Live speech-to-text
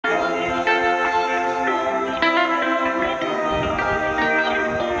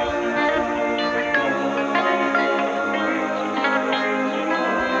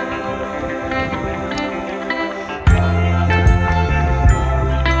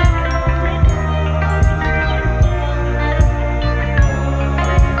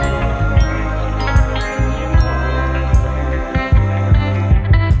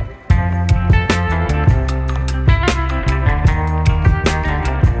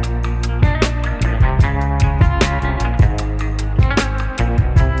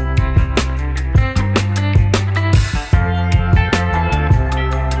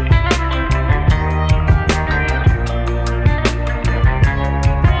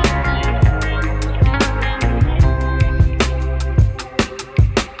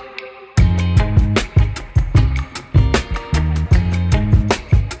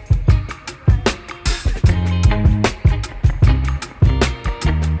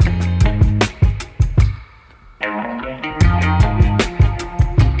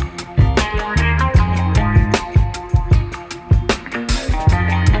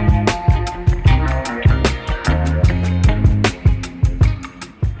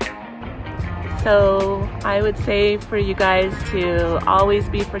So I would say for you guys to always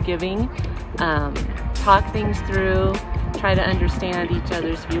be forgiving, talk things through, try to understand each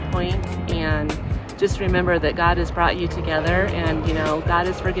other's viewpoint, and just remember that God has brought you together, and you know, God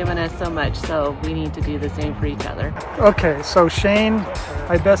has forgiven us so much, so we need to do the same for each other. Okay, so Shane,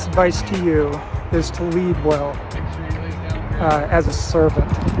 my best advice to you is to lead well as a servant.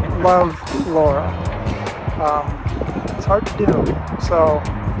 Love Laura. It's hard to do, so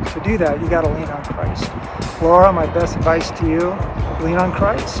to do that, you got to lean on Christ. Laura, my best advice to you, lean on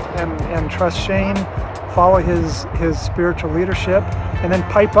Christ and trust Shane. Follow his spiritual leadership, and then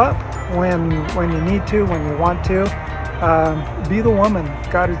pipe up when you need to, when you want to. Be the woman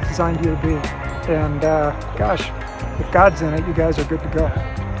God has designed you to be. And gosh, if God's in it, you guys are good to go.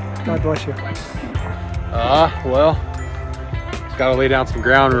 God bless you. Well, just got to lay down some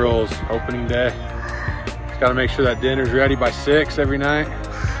ground rules. Opening day. Just got to make sure that dinner's ready by 6 every night.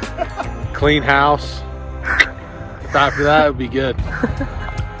 Clean house. After that, it would be good.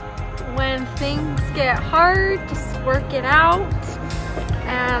 When things get hard, just work it out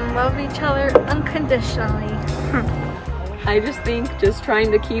and love each other unconditionally. I just think just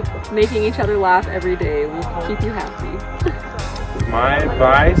trying to keep making each other laugh every day will keep you happy. My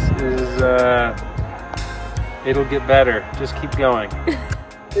advice is it'll get better. Just keep going.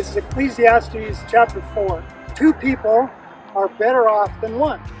 This is Ecclesiastes chapter 4. 2 people are better off than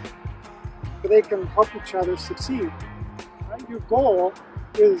one, for they can help each other succeed. Right? Your goal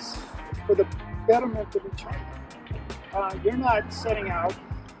is for the betterment of each other. You're not setting out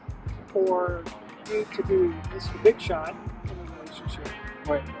for you to be Mr. Big Shot in a relationship.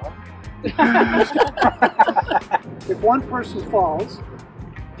 Wait, what? If one person falls,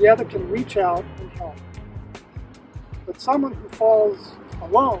 the other can reach out and help. But someone who falls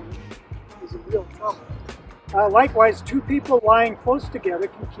alone is in real trouble. Likewise, 2 people lying close together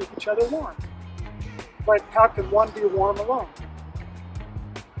can keep each other warm. But how can one be warm alone?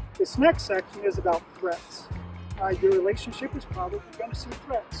 This next section is about threats. Your relationship is probably going to see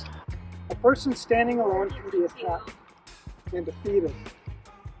threats. A person standing alone can be attacked and defeated.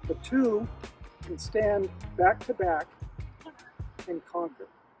 The 2 can stand back to back and conquer.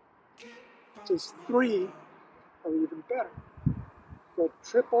 Just 3 are even better. The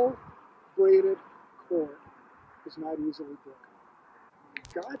triple braided cord is not easily broken.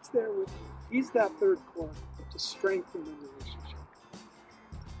 God's there with you. He's that 3rd cord to strengthen the relationship.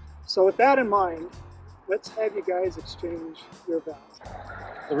 So with that in mind, let's have you guys exchange your vows.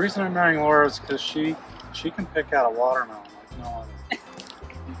 The reason I'm marrying Laura is because she can pick out a watermelon like no other.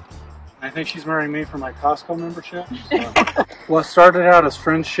 I think she's marrying me for my Costco membership. So. What started out as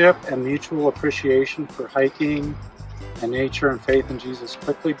friendship and mutual appreciation for hiking and nature and faith in Jesus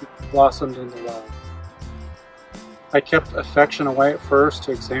quickly blossomed into love. I kept affection away at first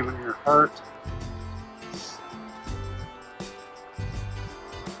to examine your heart.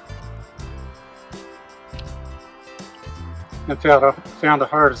 And found a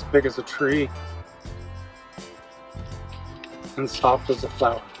heart as big as a tree and soft as a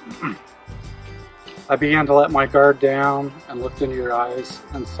flower. I began to let my guard down and looked into your eyes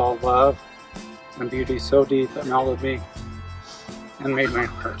and saw love and beauty so deep it melted me and made my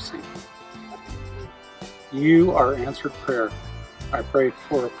heart sing. You are answered prayer. I prayed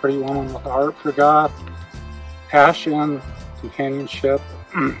for a pretty woman with a heart for God, passion, companionship,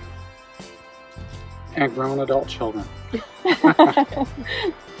 and grown adult children.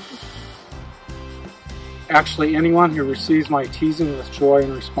 Actually, anyone who receives my teasing with joy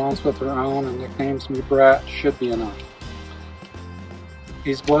and responds with their own and nicknames me Brat should be enough.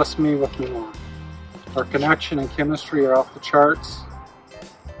 He's blessed me with more. Our connection and chemistry are off the charts.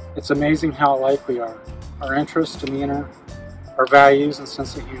 It's amazing how alike we are. Our interests, demeanor, our values, and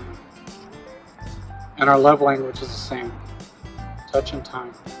sense of humor. And our love language is the same. Touch and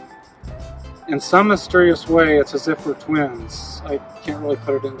time. In some mysterious way, it's as if we're twins. I can't really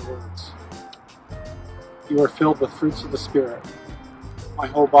put it into words. You are filled with fruits of the Spirit. My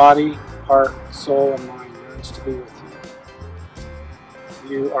whole body, heart, soul, and mind yearns to be with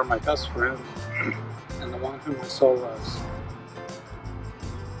you. You are my best friend and the one whom my soul loves.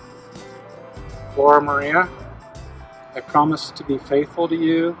 Laura Maria, I promise to be faithful to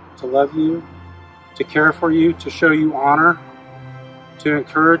you, to love you, to care for you, to show you honor, to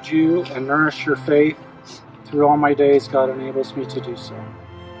encourage you and nourish your faith through all my days. God enables me to do so.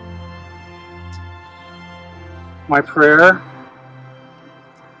 My prayer,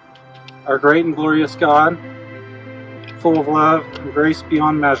 our great and glorious God, full of love and grace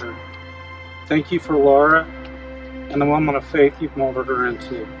beyond measure, thank you for Laura and the woman of faith you've molded her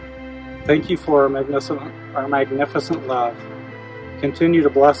into. Thank you for our magnificent love. Continue to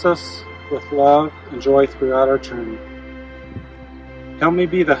bless us with love and joy throughout our journey. Help me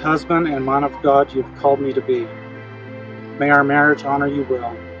be the husband and man of God you've called me to be. May our marriage honor you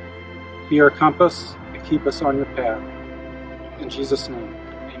well. Be our compass and keep us on your path. In Jesus' name,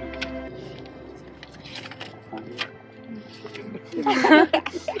 amen.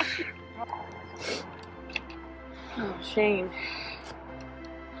 Oh, Shane,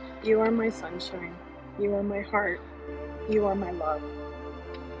 you are my sunshine. You are my heart. You are my love.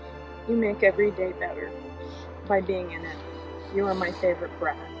 You make every day better by being in it. You are my favorite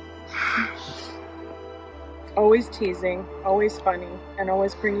brat. Always teasing, always funny, and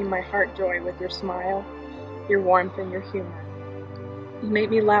always bringing my heart joy with your smile, your warmth, and your humor. You make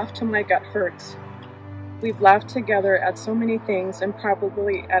me laugh till my gut hurts. We've laughed together at so many things and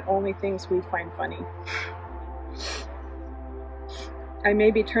probably at only things we find funny. I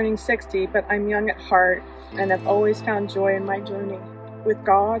may be turning 60, but I'm young at heart and have always found joy in my journey. With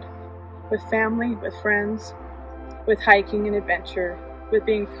God, with family, with friends, with hiking and adventure, with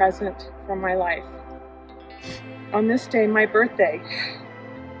being present for my life. On this day, my birthday,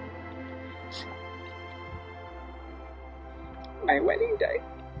 my wedding day,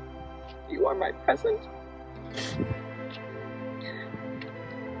 you are my present.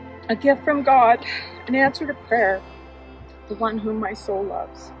 A gift from God, an answer to prayer, the one whom my soul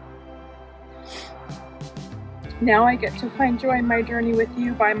loves. Now I get to find joy in my journey with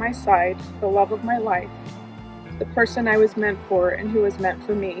you by my side, the love of my life, the person I was meant for and who was meant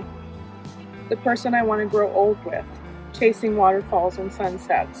for me, the person I want to grow old with, chasing waterfalls and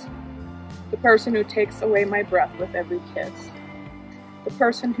sunsets, the person who takes away my breath with every kiss, the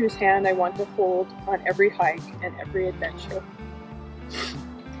person whose hand I want to hold on every hike and every adventure.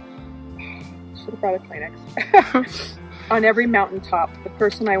 Should have brought a Kleenex. On every mountaintop, the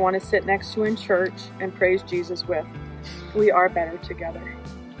person I want to sit next to in church and praise Jesus with. We are better together.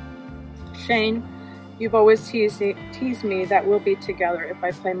 Shane, you've always teased me that we'll be together if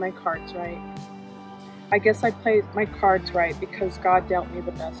I play my cards right. I guess I played my cards right because God dealt me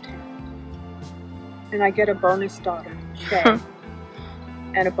the best hand. And I get a bonus daughter, Shay,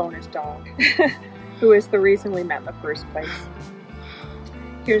 and a bonus dog, who is the reason we met in the first place.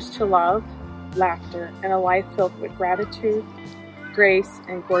 Here's to love, laughter, and a life filled with gratitude, grace,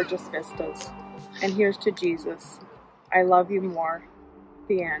 and gorgeous vistas. And here's to Jesus. I love you more.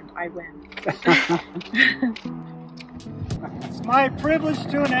 The end. I win. It's my privilege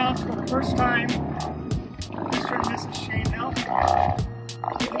to announce for the first time Mr. and Mrs. Shane Nelson.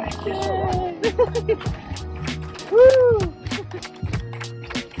 You may kiss your wife. Woo!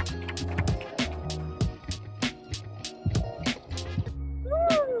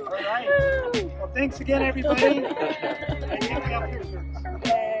 All right. Well, thanks again, everybody. I give you up your service.